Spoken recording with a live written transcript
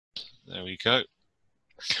There we go.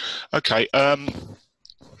 Okay. I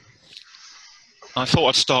thought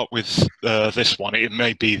I'd start with this one. It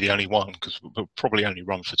may be the only one because we'll probably only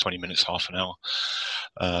run for 20 minutes, half an hour.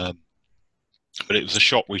 But it was a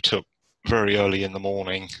shot we took very early in the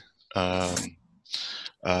morning at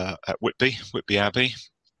Whitby Abbey.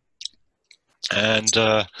 And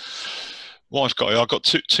what I've got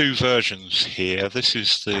two versions here. This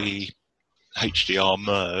is the HDR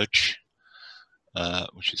merge,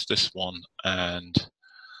 which is this one, and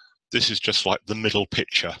this is just like the middle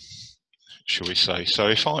picture, shall we say. So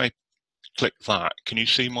if I click that, can you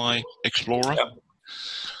see my Explorer? Yep.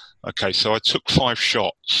 Okay, so I took 5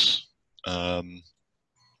 shots,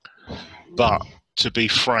 but to be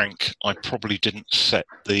frank, I probably didn't set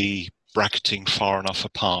the bracketing far enough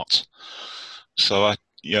apart. So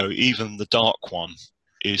even the dark one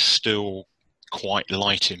is still quite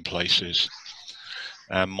light in places,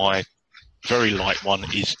 and my very light one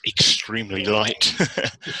is extremely light.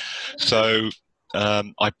 So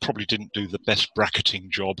I probably didn't do the best bracketing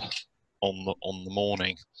job on the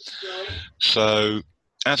morning. So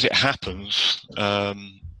as it happens,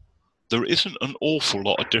 there isn't an awful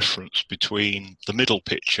lot of difference between the middle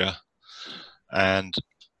picture and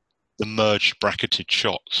the merged bracketed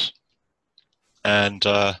shots. And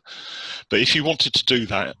but if you wanted to do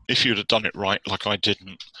that, if you'd have done it right, like I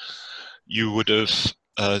didn't, you would have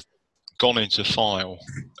gone into File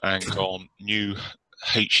and gone New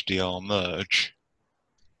HDR Merge,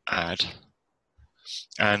 Add,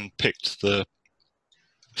 and picked the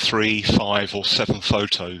 3, 5, or 7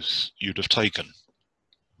 photos you'd have taken.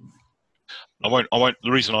 I won't.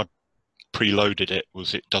 The reason I preloaded it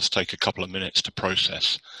was it does take a couple of minutes to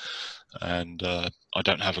process, and I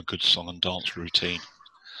don't have a good song and dance routine.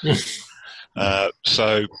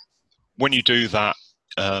 So when you do that,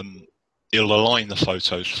 it'll align the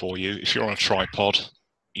photos for you. If you're on a tripod,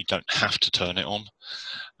 you don't have to turn it on.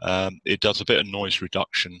 It does a bit of noise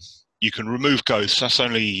reduction. You can remove ghosts. That's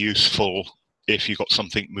only useful if you've got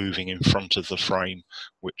something moving in front of the frame,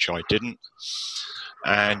 which I didn't.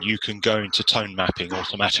 And you can go into tone mapping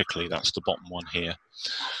automatically. That's the bottom one here,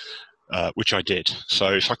 which I did.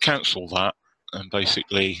 So if I cancel that and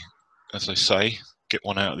basically, as I say, get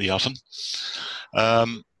one out of the oven,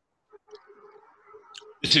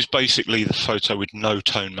 this is basically the photo with no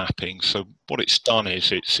tone mapping. So what it's done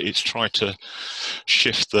is it's tried to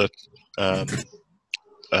shift the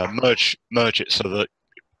merge it so that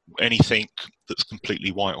anything that's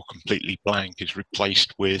completely white or completely blank is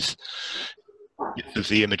replaced with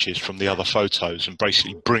the images from the other photos and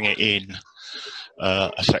basically bring it in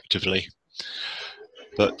effectively.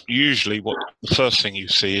 But usually the first thing you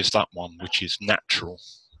see is that one, which is natural.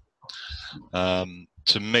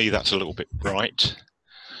 To me, that's a little bit bright.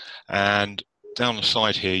 And down the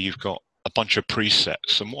side here, you've got a bunch of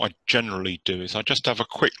presets. And what I generally do is I just have a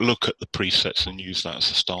quick look at the presets and use that as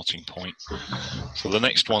a starting point. So the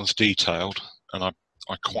next one's detailed, and I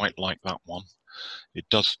quite like that one. It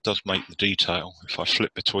does make the detail. If I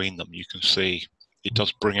flip between them, you can see it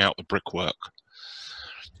does bring out the brickwork,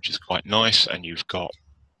 which is quite nice. And you've got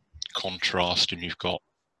contrast, and you've got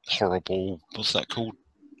horrible, what's that called?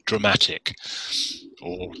 Dramatic,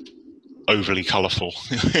 or overly colourful,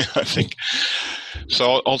 I think.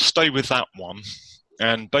 So I'll stay with that one.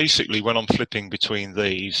 And basically, when I'm flipping between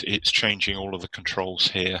these, it's changing all of the controls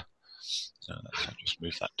here. If I just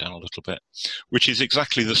move that down a little bit, which is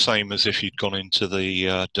exactly the same as if you'd gone into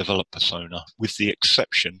the develop persona, with the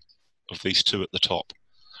exception of these two at the top.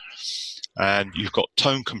 And you've got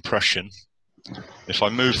tone compression. If I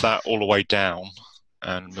move that all the way down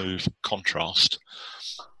and move contrast,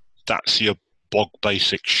 that's your bog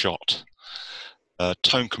basic shot.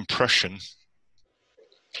 Tone compression,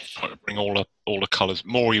 bring all the colours.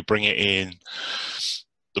 More you bring it in,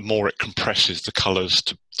 the more it compresses the colours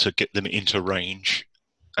to get them into range.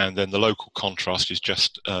 And then the local contrast is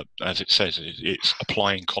just, as it says, it's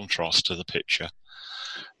applying contrast to the picture.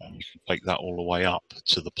 And you can take that all the way up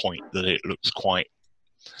to the point that it looks quite,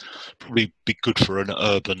 probably be good for an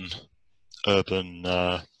urban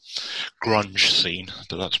grunge scene,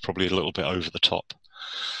 but that's probably a little bit over the top.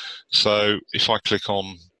 So if I click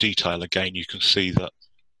on detail again, you can see that,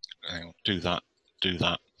 do that.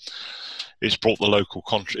 It's brought the local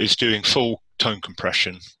it's doing full tone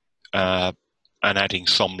compression and adding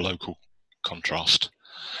some local contrast.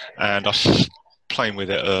 And I was playing with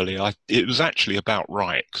it earlier. It was actually about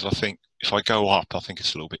right, because I think if I go up, I think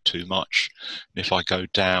it's a little bit too much. And if I go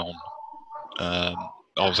down, I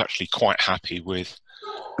was actually quite happy with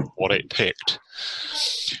what it picked.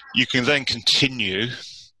 You can then continue.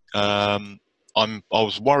 I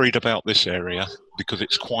was worried about this area because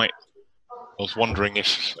it's quite was wondering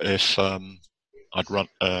if I'd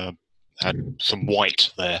had some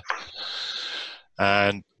white there.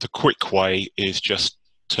 And the quick way is just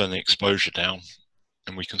turn the exposure down,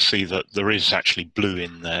 and we can see that there is actually blue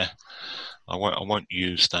in there. I won't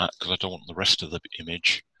use that because I don't want the rest of the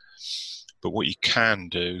image. But what you can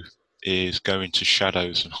do is go into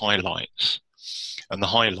shadows and highlights. And the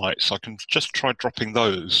highlights, I can just try dropping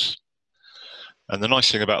those. And the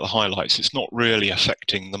nice thing about the highlights, it's not really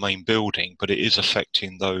affecting the main building, but it is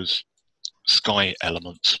affecting those sky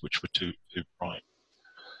elements which were too bright.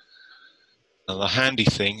 Now the handy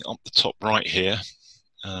thing up the top right here,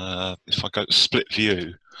 if I go to split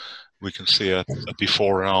view, we can see a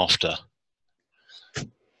before and after.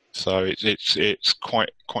 So it's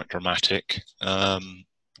quite dramatic.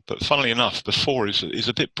 But funnily enough, before is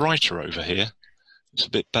a bit brighter over here. It's a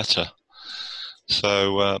bit better.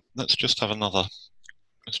 So let's just have another.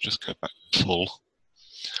 Let's just go back to full.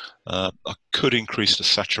 I could increase the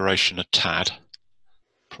saturation a tad,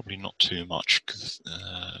 probably not too much, because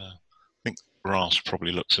I think grass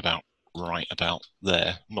probably looks about right about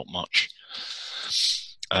there, not much.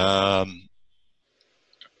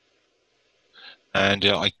 And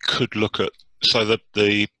I could look at, so that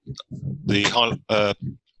the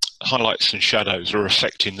highlights and shadows are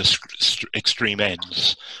affecting the extreme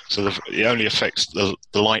ends, so it only affects the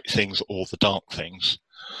light things or the dark things.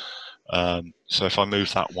 So if I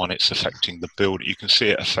move that one, it's affecting the build. You can see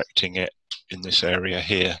it affecting it in this area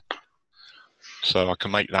here. So I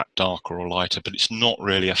can make that darker or lighter, but it's not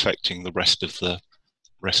really affecting the rest of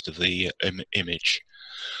the image.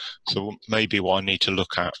 So maybe what I need to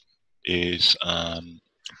look at is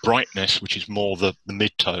brightness, which is more the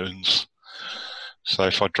mid-tones. So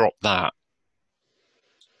if I drop that,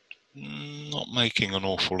 not making an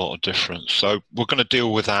awful lot of difference. So we're going to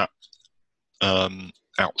deal with that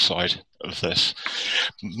outside of this.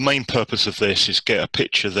 Main purpose of this is get a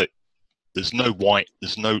picture that there's no white,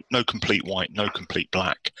 there's no complete white, no complete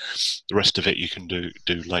black. The rest of it you can do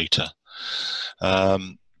later.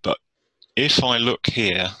 But if I look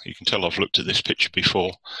here, you can tell I've looked at this picture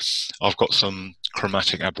before. I've got some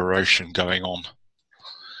chromatic aberration going on.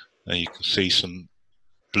 And you can see some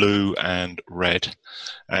blue and red,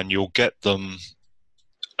 and you'll get them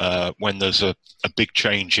when there's a big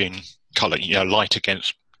change in color, light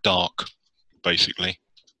against dark, basically.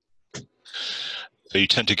 So you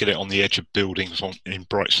tend to get it on the edge of buildings in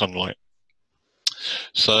bright sunlight.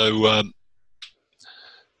 So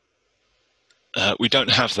we don't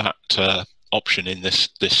have that option in this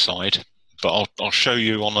side, but I'll show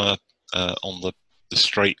you on the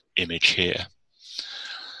straight image here.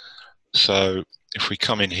 So if we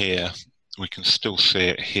come in here, we can still see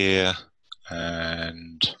it here,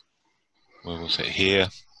 and where was it here?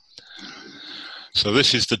 So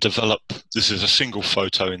this is this is a single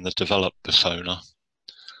photo in the develop persona.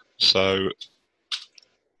 So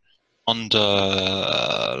under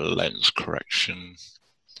lens correction,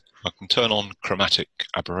 I can turn on chromatic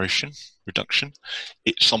aberration reduction.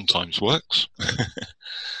 It sometimes works,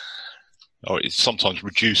 or it sometimes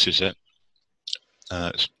reduces it.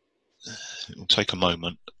 It will take a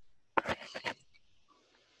moment.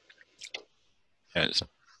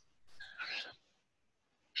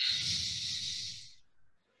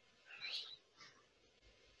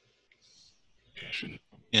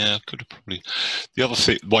 Yeah, I could have probably. The other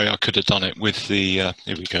way I could have done it with the.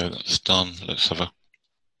 Here we go. That's done. Let's have a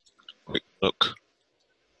quick look.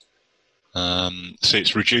 See,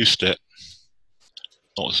 it's reduced it.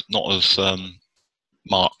 Not as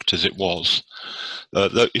marked as it was.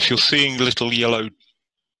 If you're seeing little yellow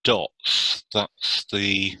dots, that's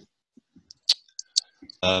the.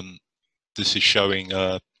 This is showing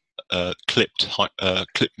clipped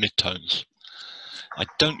midtones. I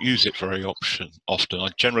don't use it very often. I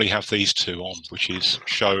generally have these two on, which is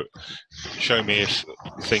show me if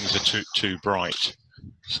things are too bright.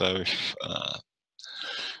 So if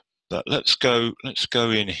but let's go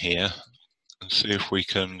in here and see if we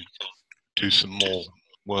can do some more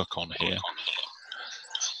work on here.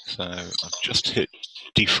 So I've just hit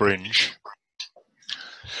defringe.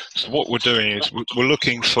 So what we're doing is we're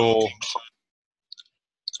looking for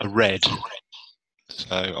a red.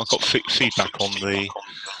 So I've got feedback on the.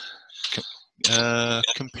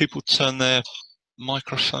 Can people turn their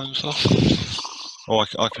microphones off? Oh,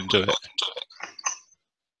 I can do it.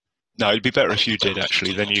 No, it'd be better if you did,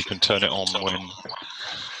 actually. Then you can turn it on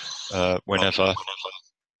whenever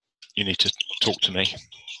you need to talk to me.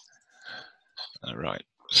 All right.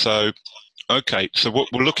 So, okay. So what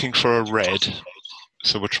we're looking for a red.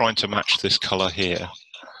 So we're trying to match this color here.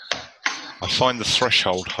 I find the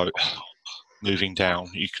threshold moving down.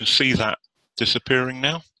 You can see that disappearing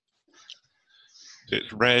now.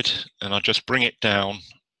 it's red, and I just bring it down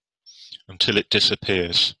until it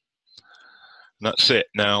disappears. And that's it.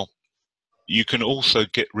 Now, you can also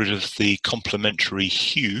get rid of the complementary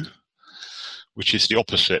hue, which is the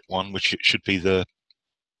opposite one, which it should be the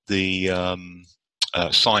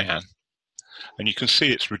cyan. And you can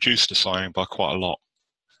see it's reduced the cyan by quite a lot.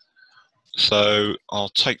 So I'll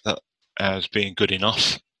take that as being good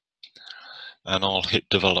enough, and I'll hit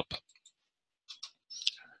develop.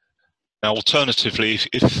 Now, alternatively,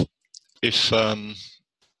 if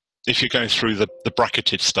you're going through the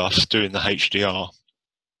bracketed stuff, doing the HDR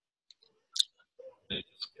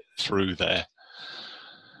through there,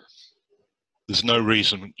 there's no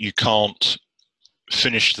reason you can't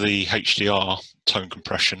finish the HDR tone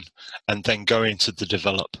compression and then go into the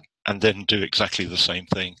develop and then do exactly the same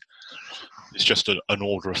thing. It's just an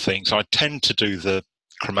order of things. I tend to do the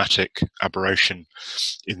chromatic aberration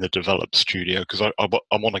in the develop studio because I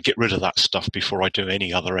want to get rid of that stuff before I do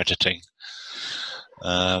any other editing.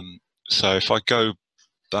 So if I go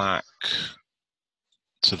back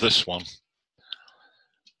to this one,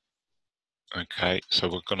 okay, so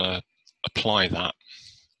we're going to apply that.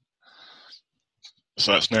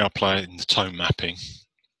 So that's now applying the tone mapping.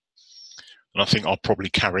 And I think I'll probably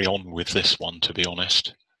carry on with this one, to be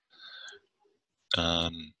honest.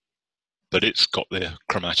 But it's got the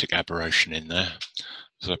chromatic aberration in there.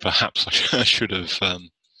 So perhaps I should have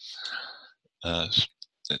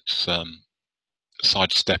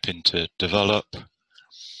sidestep into develop,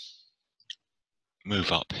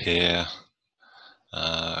 move up here,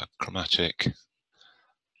 chromatic,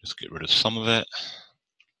 just get rid of some of it.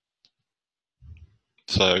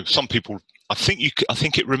 So some people, I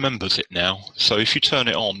think it remembers it now. So if you turn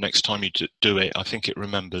it on next time you do it, I think it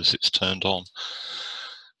remembers it's turned on.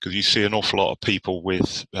 Because you see an awful lot of people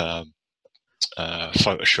with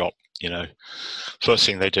Photoshop, you know, first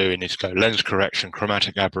thing they do is go lens correction,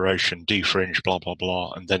 chromatic aberration, defringe, blah blah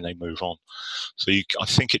blah, and then they move on. So I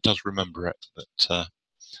think it does remember it, but it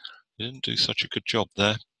didn't do such a good job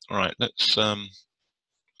there. All right, let's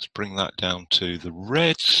bring that down to the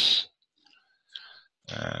reds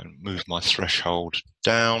and move my threshold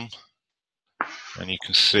down, and you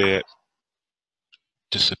can see it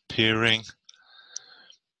disappearing.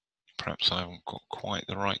 Perhaps I haven't got quite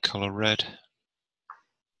the right color red.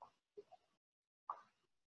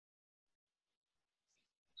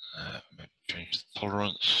 Maybe change the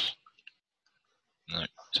tolerance. No,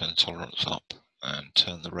 turn the tolerance up and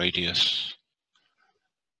turn the radius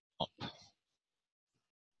up.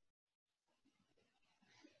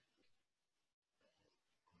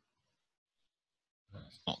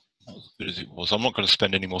 Not as good as it was. I'm not going to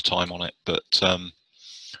spend any more time on it, but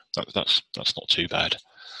that's not too bad.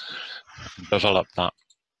 Develop that.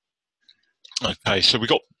 Okay, so we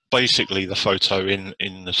got basically the photo in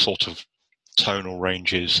the sort of tonal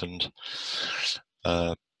ranges and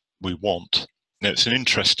we want. Now it's an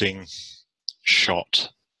interesting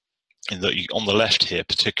shot in that on the left here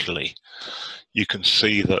particularly, you can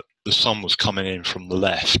see that the sun was coming in from the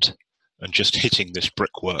left and just hitting this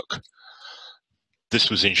brickwork.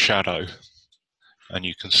 This was in shadow, and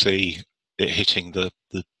you can see it hitting the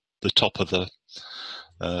top of the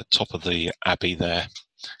abbey there,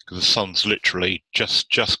 because the sun's literally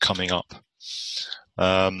just coming up.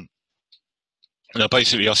 Now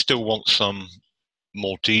basically I still want some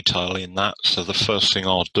more detail in that, so the first thing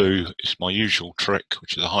I'll do is my usual trick,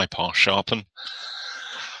 which is a high pass sharpen.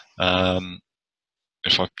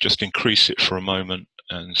 If I just increase it for a moment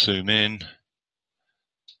and zoom in,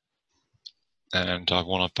 and I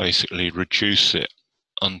want to basically reduce it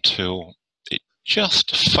until it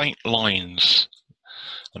just faint lines,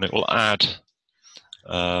 and it will add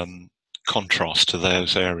contrast to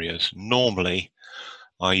those areas. Normally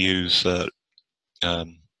I use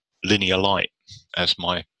linear light as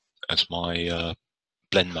my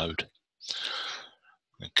blend mode.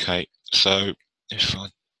 Okay, so if I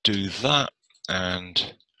do that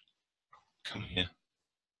and come here,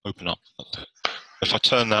 open up. If I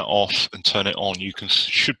turn that off and turn it on, you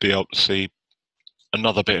should be able to see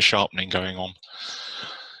another bit of sharpening going on.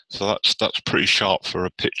 So that's pretty sharp for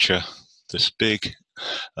a picture this big.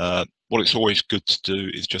 What it's always good to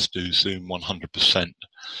do is just do zoom 100%.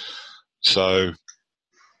 So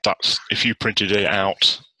that's, if you printed it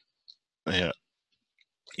out, yeah,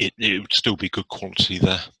 it would still be good quality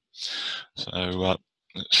there. So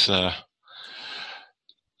let's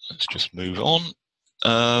just move on.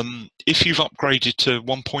 If you've upgraded to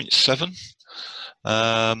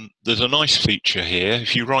 1.7, there's a nice feature here.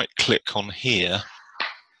 If you right click on here,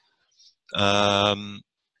 one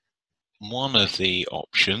of the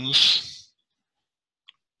options,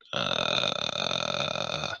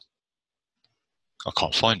 I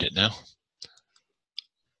can't find it now.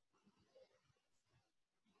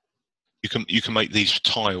 You can make these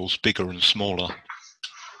tiles bigger and smaller.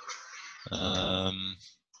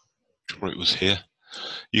 Sure it was here.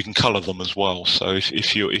 You can colour them as well. So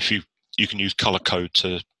if you can use colour code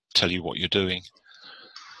to tell you what you're doing.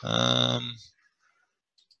 I'm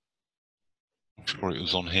sure it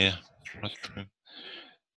was on here.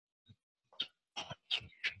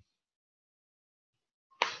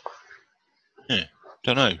 Yeah,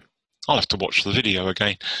 don't know. I'll have to watch the video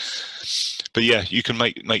again. But yeah, you can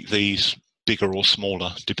make these bigger or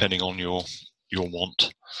smaller depending on your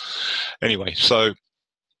want. Anyway, so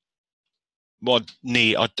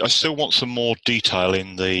I still want some more detail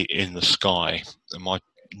in the sky. And my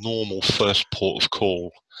normal first port of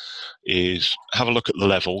call is have a look at the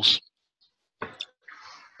levels.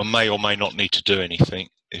 I may or may not need to do anything.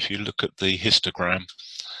 If you look at the histogram,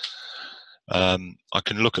 I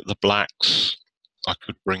can look at the blacks. I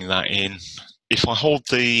could bring that in. If I hold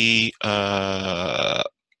the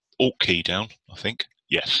Alt key down, I think,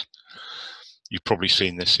 yes. You've probably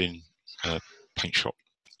seen this in Paint Shop,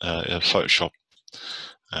 Photoshop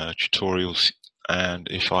tutorials. And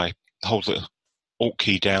if I hold the Alt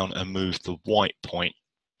key down and move the white point,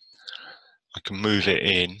 I can move it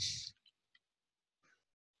in.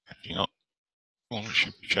 Well, it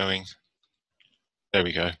should be showing. There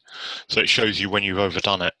we go. So it shows you when you've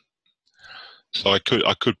overdone it. So I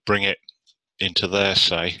could bring it into there,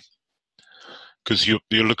 say, because you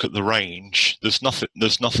look at the range. There's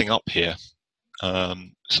nothing up here,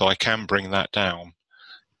 so I can bring that down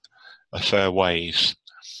a fair ways.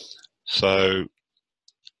 So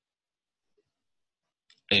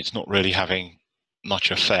it's not really having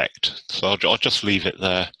much effect. So I'll just leave it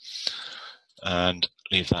there and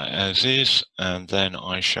leave that as is, and then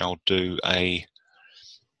I shall do a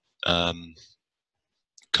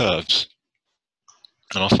curves.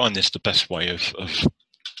 And I find this the best way of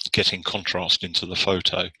getting contrast into the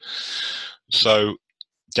photo. So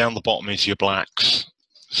down the bottom is your blacks.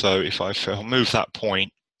 So if I move that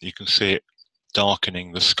point, you can see it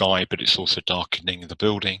darkening the sky, but it's also darkening the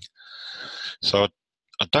building. So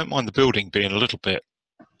I don't mind the building being a little bit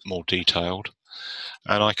more detailed,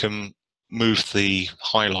 and I can move the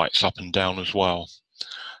highlights up and down as well.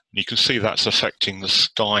 You can see that's affecting the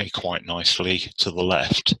sky quite nicely to the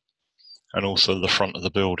left, and also the front of the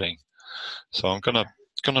building. So I'm gonna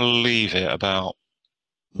leave it about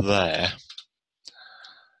there.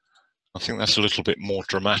 I think that's a little bit more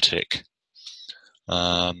dramatic.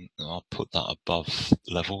 I'll put that above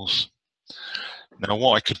levels. Now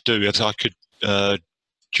what I could do is I could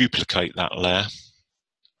duplicate that layer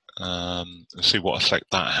and see what effect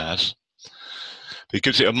that has. It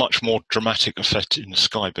gives it a much more dramatic effect in the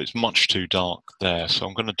sky, but it's much too dark there. So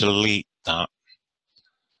I'm going to delete that.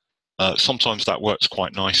 Sometimes that works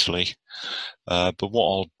quite nicely. But what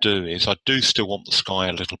I'll do is I do still want the sky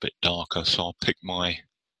a little bit darker. So I'll make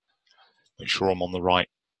sure I'm on the right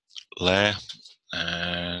layer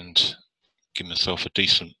and give myself a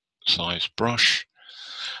decent sized brush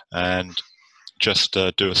and just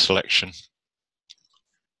do a selection.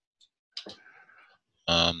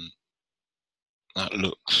 That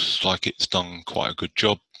looks like it's done quite a good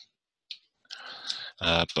job.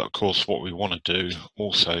 But of course what we want to do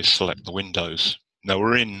also is select the windows. Now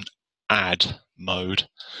we're in add mode,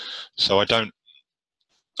 so I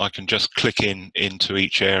can just click into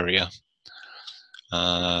each area.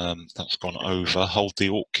 That's gone over. Hold the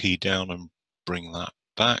Alt key down and bring that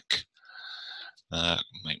back.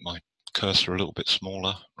 Make my cursor a little bit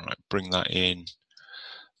smaller. Right, bring that in,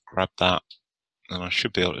 grab that, and I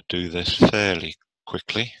should be able to do this fairly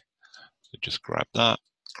quickly. So just grab that,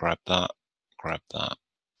 grab that, grab that,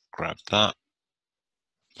 grab that,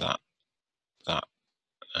 that,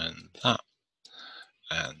 and that,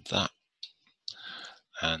 and that,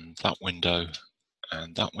 and that window,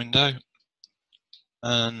 and that window,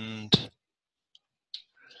 and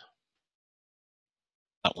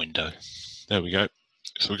that window. There we go.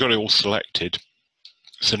 So we've got it all selected.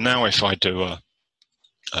 So now if I do a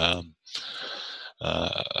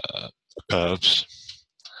curves,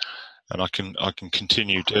 and I can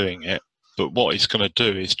continue doing it, but what it's going to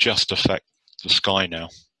do is just affect the sky now.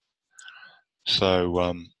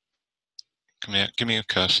 So come here, give me a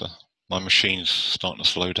cursor. My machine's starting to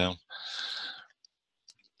slow down.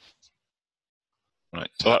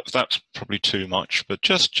 Right, so that's probably too much, but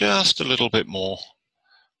just a little bit more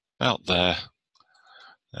out there.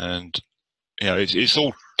 And you know, it's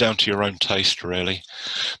all down to your own taste, really.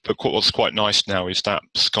 But what's quite nice now is that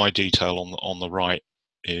sky detail on the right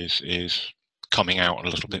is coming out a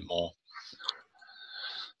little bit more.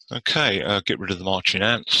 Okay, get rid of the marching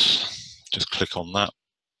ants. just click on that.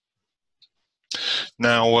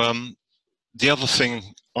 Now, the other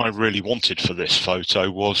thing I really wanted for this photo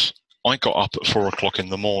was I got up at 4 o'clock in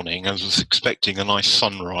the morning and was expecting a nice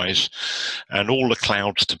sunrise and all the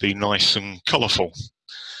clouds to be nice and colourful,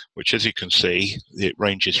 which, as you can see, it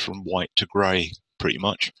ranges from white to grey pretty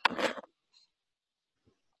much.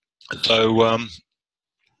 So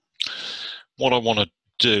what I want to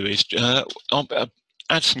do is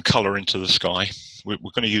add some colour into the sky. We're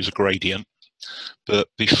going to use a gradient, but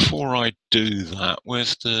before I do that,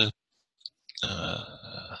 where's the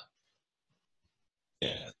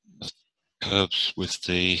curves with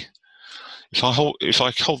the, if I hold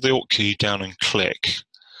the Alt key down and click,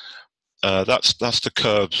 that's the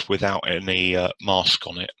curves without any mask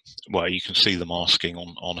on it. Well, you can see the masking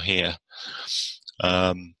on here.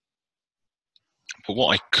 But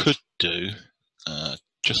what I could do,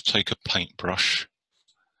 just take a paintbrush.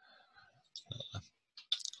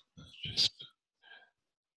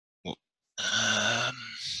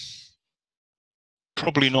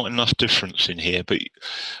 Probably not enough difference in here, but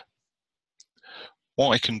what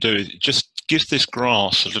I can do is just give this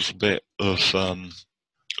grass a little bit of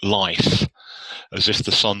life, as if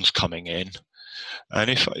the sun's coming in. And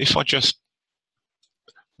if I just,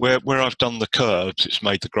 where I've done the curves, it's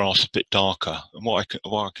made the grass a bit darker. And what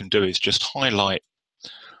I can do is just highlight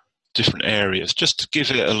different areas, just to give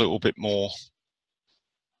it a little bit more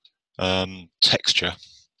texture.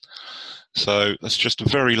 So that's just a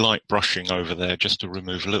very light brushing over there, just to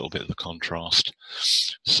remove a little bit of the contrast.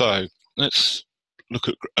 So let's look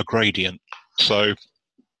at a gradient. So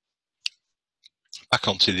back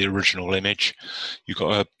onto the original image, you've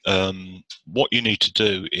got what you need to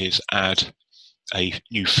do is add a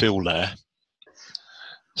new fill layer.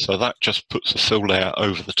 So that just puts a fill layer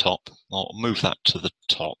over the top. I'll move that to the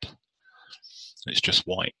top. It's just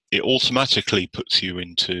white. It automatically puts you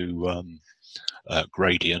into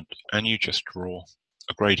gradient, and you just draw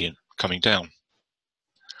a gradient coming down.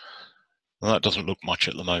 Well, that doesn't look much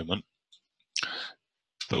at the moment,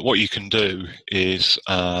 but what you can do is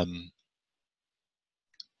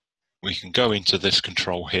we can go into this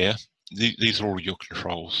control here. These are all your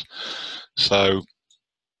controls. So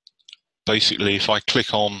basically, if I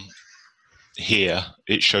click on here,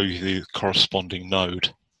 it shows you the corresponding node.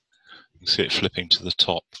 You can see it flipping to the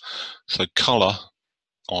top. So color,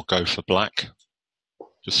 I'll go for black,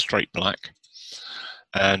 just straight black.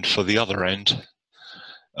 And for the other end,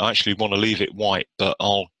 I actually want to leave it white, but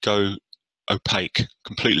I'll go opaque,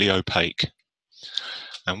 completely opaque.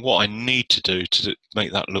 And what I need to do to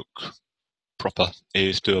make that look proper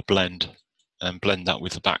is do a blend, and blend that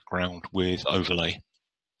with the background with overlay.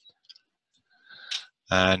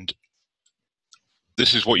 And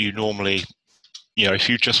this is what you normally, if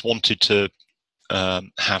you just wanted to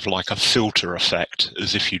have like a filter effect,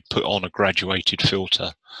 as if you'd put on a graduated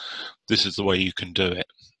filter, this is the way you can do it.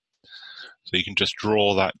 So you can just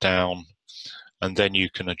draw that down, and then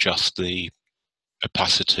you can adjust the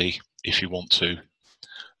opacity if you want to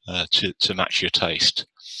match your taste.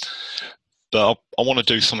 But I want to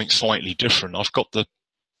do something slightly different. I've got the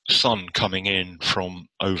sun coming in from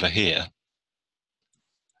over here,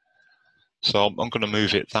 so I'm going to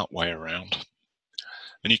move it that way around.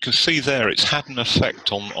 And you can see there it's had an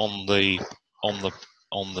effect on the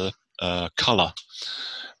color.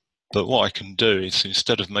 But what I can do is,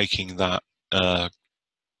 instead of making that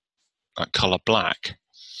color black,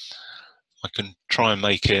 I can try and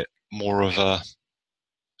make it more of a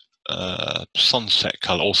sunset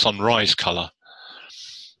color or sunrise color.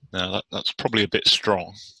 Now that's probably a bit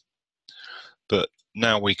strong, but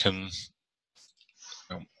now we can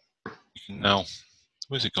now,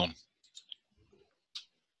 where's it gone?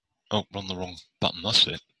 Oh, on the wrong button, that's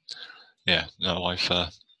it. Yeah, no, I've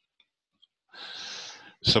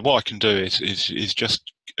so what I can do is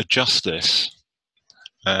just adjust this,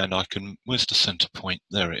 and I can, where's the center point?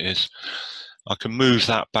 There it is. I can move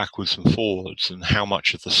that backwards and forwards, and how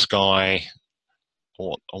much of the sky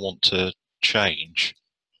I want to change,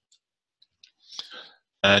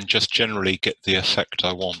 and just generally get the effect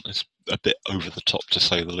I want. It's a bit over the top, to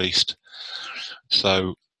say the least.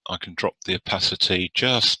 So I can drop the opacity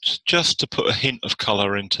just to put a hint of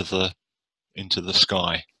color into the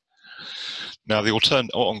sky. Now the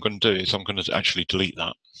alternative, what I'm going to do is I'm going to actually delete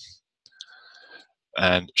that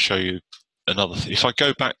and show you another thing. If I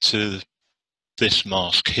go back to this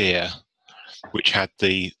mask here, which had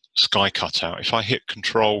the sky cut out, if I hit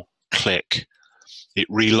Control click, it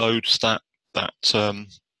reloads that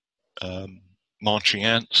marching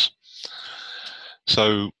ants.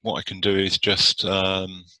 So what I can do is just go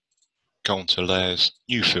onto layers,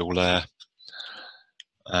 new fill layer,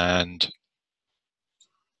 and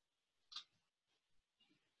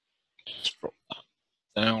Just drop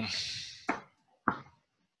that down.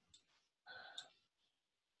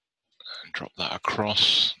 And drop that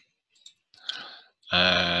across.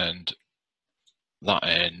 And that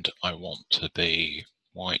end I want to be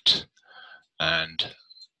white and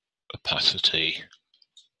opacity,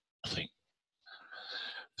 I think.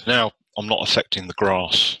 Now I'm not affecting the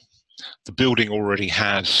grass. The building already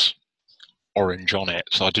has orange on it,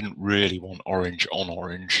 so I didn't really want orange on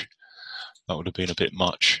orange. That would have been a bit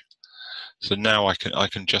much. So now I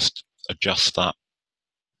can just adjust that.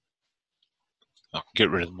 I can get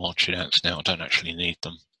rid of the marching ants now. I don't actually need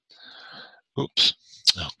them. Oops.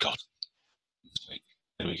 Oh God.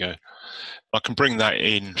 There we go. I can bring that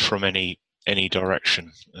in from any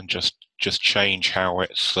direction and just change how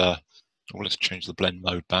it's. Well, let's change the blend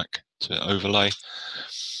mode back to overlay,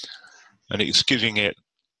 and it's giving it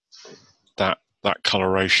that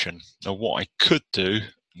coloration. Now, what I could do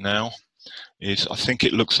now is, I think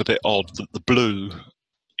it looks a bit odd that the blue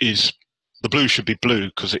should be blue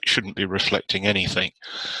because it shouldn't be reflecting anything.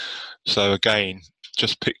 So again,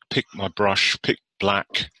 just pick my brush, pick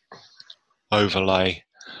black, overlay,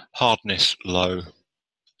 hardness low,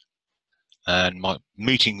 and my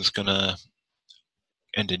meeting's gonna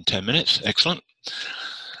end in 10 minutes. Excellent.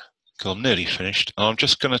 So I'm nearly finished. I'm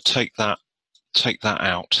just gonna take that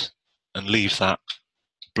out and leave that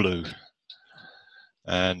blue,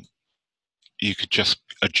 and you could just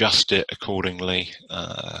adjust it accordingly.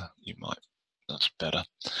 You might. That's better.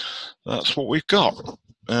 That's what we've got.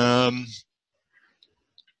 That's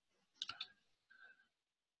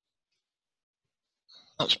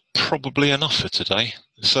probably enough for today.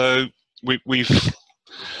 So we've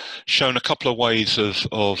shown a couple of ways of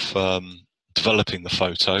developing the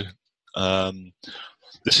photo.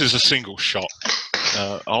 This is a single shot.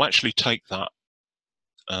 I'll actually take that.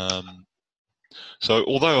 So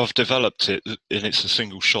although I've developed it and it's a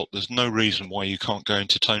single shot, there's no reason why you can't go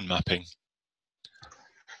into tone mapping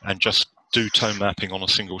and just do tone mapping on a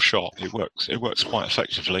single shot. It works quite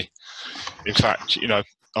effectively. In fact, you know,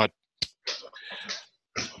 I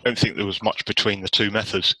don't think there was much between the two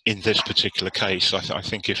methods in this particular case. I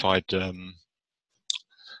think if I'd done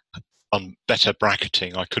better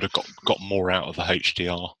bracketing, I could have got more out of the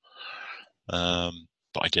HDR,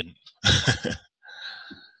 but I didn't. Come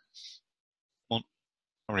on,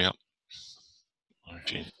 hurry up.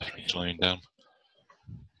 She's definitely slowing down.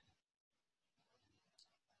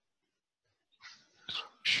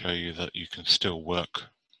 Show you that you can still work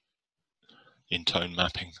in tone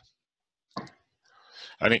mapping,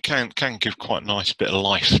 and it can give quite a nice bit of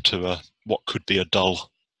life to what could be a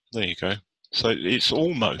dull. There you go. So it's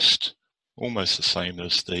almost the same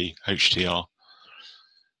as the HDR,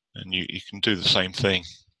 and you can do the same thing.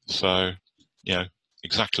 So you know,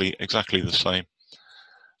 exactly the same.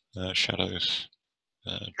 Shadows,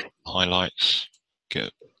 drop highlights, get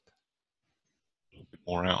a little bit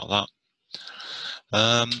more out of that.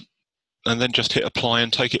 And then just hit apply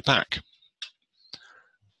and take it back.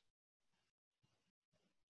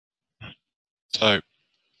 So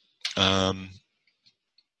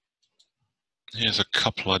here's a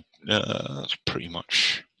couple of, that's pretty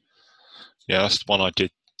much, yeah, that's the one I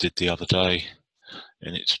did the other day,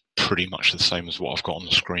 and it's pretty much the same as what I've got on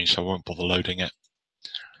the screen, so I won't bother loading it.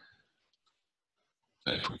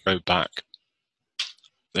 If we go back,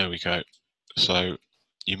 there we go. So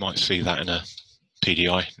you might see that in a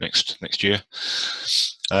PDI next year.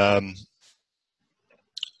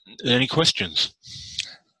 Any questions?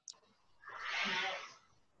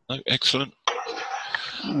 No, excellent.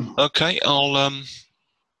 Okay, I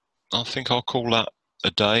think I'll call that a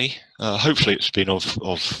day. Hopefully, it's been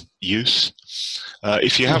of use.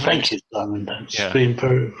 If you haven't, thank you, Simon. It's been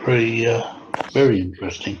very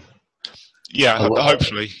interesting. Yeah,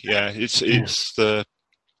 hopefully, yeah. It's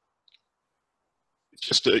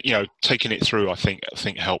just you know, taking it through. I think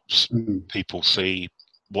helps people see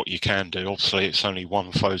what you can do. Obviously, it's only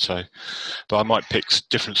one photo, but I might pick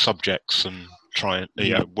different subjects and try and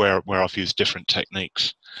where I've used different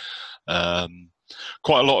techniques.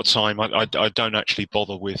 Quite a lot of time, I don't actually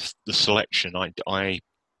bother with the selection. I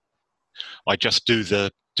just do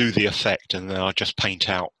the effect, and then I just paint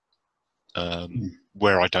out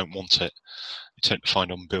where I don't want it. I tend to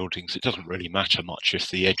find on buildings it doesn't really matter much if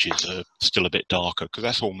the edges are still a bit darker, because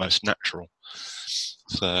that's almost natural.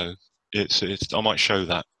 So it's I might show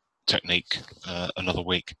that technique another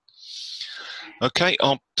week. Okay,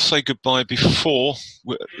 I'll say goodbye before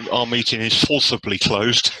our meeting is forcibly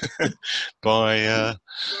closed by,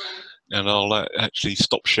 and I'll actually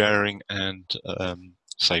stop sharing and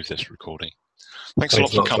save this recording. Thanks a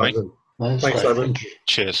lot for coming. Thanks, Simon.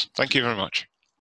 Cheers. Thank you very much.